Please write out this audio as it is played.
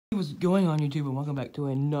What's going on YouTube, and welcome back to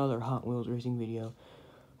another Hot Wheels racing video.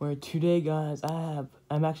 Where today, guys, I'm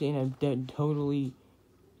actually in a totally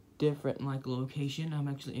different location. I'm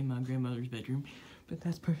actually in my grandmother's bedroom, but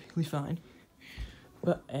that's perfectly fine.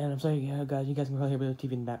 And I'm sorry, guys, you guys can probably hear the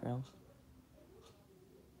TV in the background.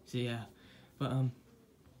 So yeah,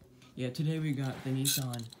 today we got the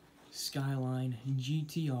Nissan Skyline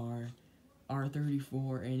GT-R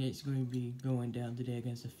R34, and it's going to be going down today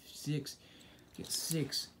against six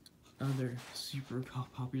other super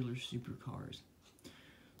popular supercars.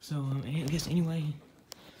 So I guess anyway,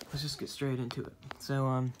 let's just get straight into it.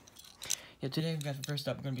 So yeah, today we got the first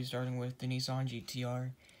up. We're going to be starting with the Nissan GT-R.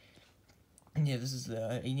 And yeah, this is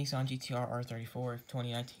the Nissan GT-R R34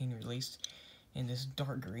 2019 released in this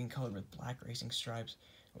dark green color with black racing stripes.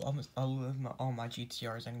 Almost all my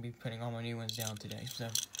GT-Rs. I'm gonna be putting all my new ones down today. So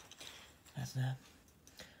that's that.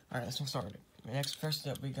 All right, let's get started. First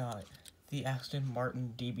up, we got the Aston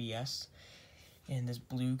Martin DBS in this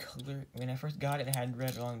blue color. When I first got it, it had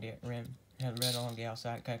red along the rim. It had red along the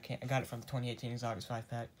outside. I got it from the 2018 Exotics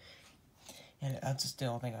 5-pack. And I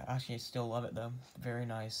actually still love it though. Very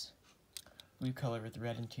nice. Blue color with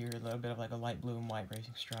red interior, a little bit of like a light blue and white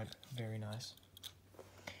racing stripe. Very nice.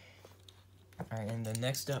 Alright, and then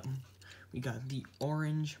next up, we got the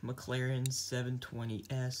orange McLaren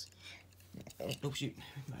 720S. Oh shoot,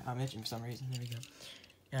 I mentioned for some reason. There we go.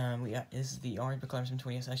 This is the orange McLaren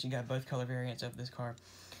 720S. I actually got both color variants of this car,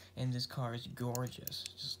 and this car is gorgeous.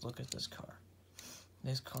 Just look at this car.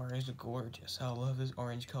 This car is gorgeous. I love this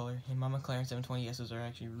orange color, and my McLaren 720Ss are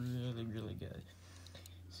actually really, really good.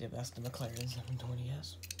 So yeah, that's the McLaren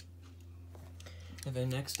 720S. And then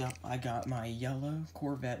next up, I got my yellow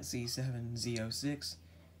Corvette C7 Z06.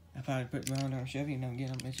 I thought I'd put around our Chevy, and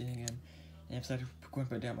again, I'm mentioning again. And I decided to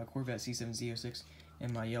put down my Corvette C7 Z06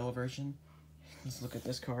 in my yellow version. Let's look at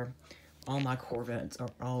this car. All my Corvettes are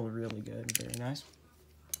all really good, very nice.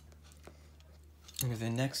 And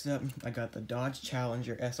then next up, I got the Dodge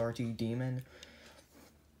Challenger SRT Demon.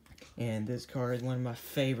 And this car is one of my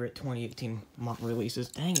favorite 2018 releases.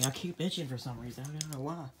 Dang it, I keep itching for some reason. I don't know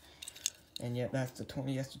why. And yet, that's the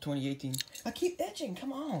 2018. I keep itching,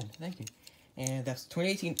 come on. Thank you. And that's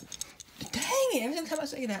 2018. Dang it, every time I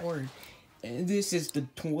say that word. And this is the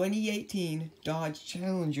 2018 Dodge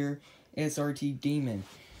Challenger SRT Demon.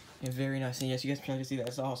 And very nice. And yes, you guys can probably see that.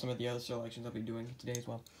 That's all some of the other selections I'll be doing today as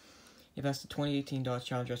well. Yeah, that's the 2018 Dodge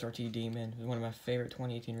Challenger SRT Demon. It's one of my favorite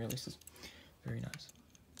 2018 releases. Very nice.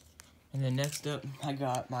 And then next up, I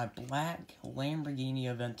got my black Lamborghini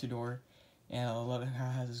Aventador. And I love it how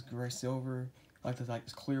it has this gray silver, like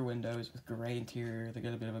this clear windows with gray interior. They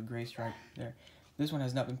got a bit of a gray stripe there. This one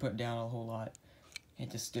has not been put down a whole lot.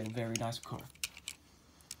 It's just still a very nice car.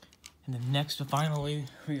 And then next, finally,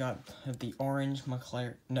 we got the orange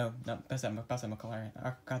McLaren. No, that's that McLaren.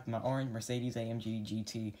 I got my orange Mercedes AMG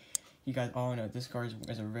GT. You guys all know this car is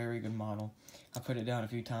a very good model. I put it down a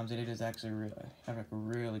few times, and it is actually a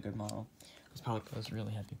really good model. I was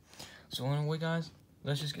really happy. So anyway, guys,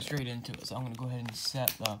 let's just get straight into it. So I'm gonna go ahead and set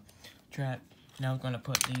the track. Now we're gonna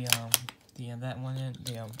put that one in,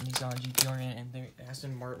 the Nissan GT-R in, and the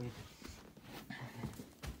Aston Martin.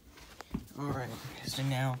 All right. So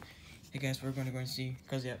now, I guess we're gonna go and see,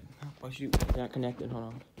 cause yeah, oh shoot, not connected. Hold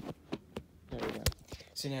on. There we go.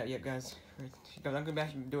 So now, yeah, guys, I'm gonna be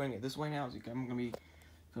actually doing it this way now. So I'm gonna be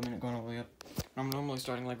filming it going all the way up. I'm normally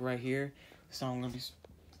starting like right here, so I'm gonna be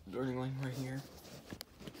starting like right here.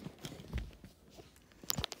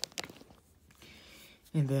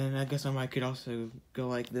 And then I guess I could also go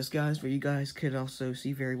like this, guys, where you guys could also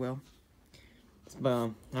see very well.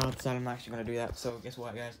 But I decided I'm actually gonna do that. So guess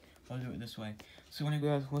what, guys? I'll do it this way. So when I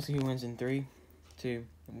go, we'll see who wins in 3, 2,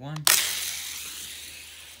 1.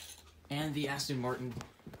 And the Aston Martin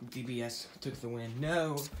DBS took the win.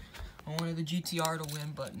 No, I wanted the GT-R to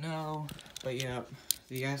win, but no. But yeah,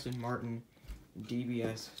 the Aston Martin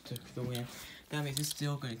DBS took the win. That means it's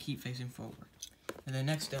still gonna keep facing forward. And then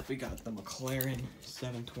next up, we got the McLaren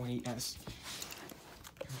 720S.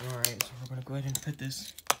 Alright, so we're going to go ahead and put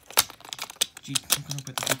this. I'm going to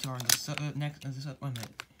put the GT-R on this wait a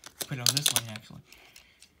minute. Put it on this line, actually.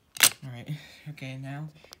 Alright, okay, now,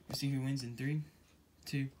 let's see who wins in 3,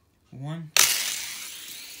 2, 1.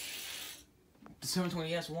 The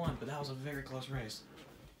 720S won, but that was a very close race.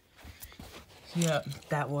 Yeah,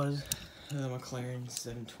 that was the McLaren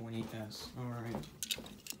 720S. Alright.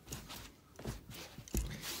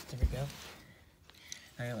 There we go.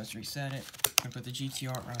 Alright, let's reset it. I'm gonna put the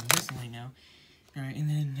GT-R on this lane now. Alright, and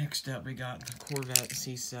then next up we got the Corvette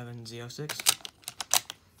C7 Z06.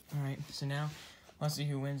 Alright, so now let's see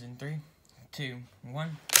who wins in 3, 2,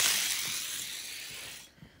 1.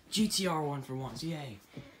 GT-R won for once, yay.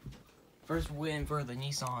 First win for the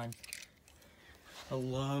Nissan. I'm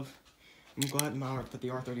glad that the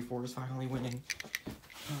R34 is finally winning.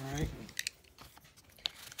 Alright.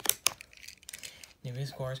 Now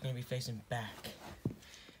this car is going to be facing back.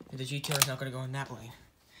 The GT-R is not going to go in that lane.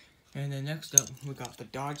 And then next up, we got the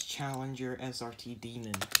Dodge Challenger SRT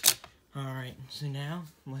Demon. Alright, so now,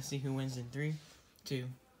 let's see who wins in 3, 2,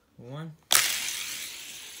 1.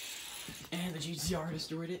 And the GT-R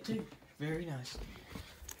destroyed it too. Very nice.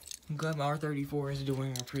 I'm glad my R34 is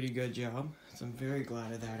doing a pretty good job. So I'm very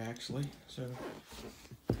glad of that, actually. So,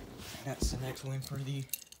 that's the next win for the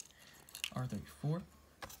R34.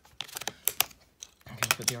 Okay,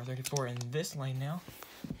 put the R34 in this lane now.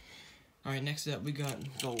 Alright, next up we got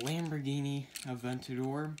the Lamborghini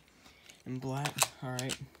Aventador in black.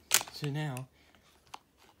 Alright, so now,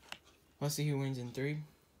 let's see who wins in 3,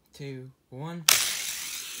 2, 1.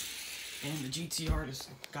 And the GT-R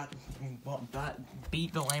just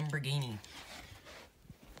beat the Lamborghini.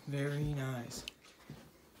 Very nice.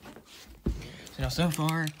 So now, so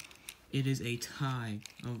far, it is a tie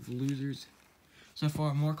of losers. So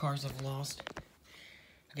far, more cars have lost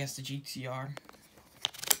against the GT-R.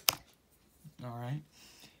 Alright.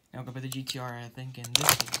 Now we'll go put the GT-R, I think, in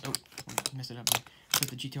this lane. Oh, messed it up. Put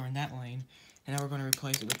the GT-R in that lane. And now we're going to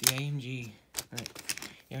replace it with the AMG. Alright.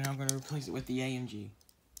 Yeah, now I'm going to replace it with the AMG.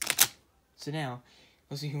 So now,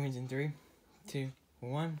 let's see who wins in 3, 2,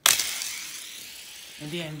 1.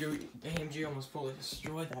 And the AMG almost fully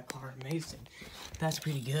destroyed that car. Amazing. That's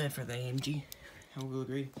pretty good for the AMG. I will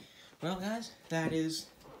agree. Well, guys, that is,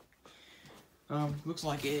 looks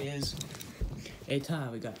like it is a tie.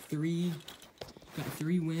 We got three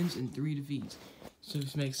wins and 3 defeats. So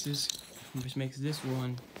this makes this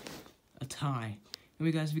one a tie.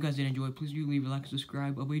 Anyway, guys, if you guys did enjoy, please do leave a like and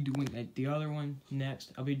subscribe. I'll be doing the other one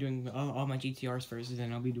next. I'll be doing all my GT-Rs first, and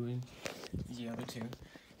then I'll be doing the other 2.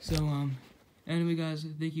 So, anyway, guys,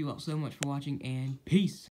 thank you all so much for watching, and peace!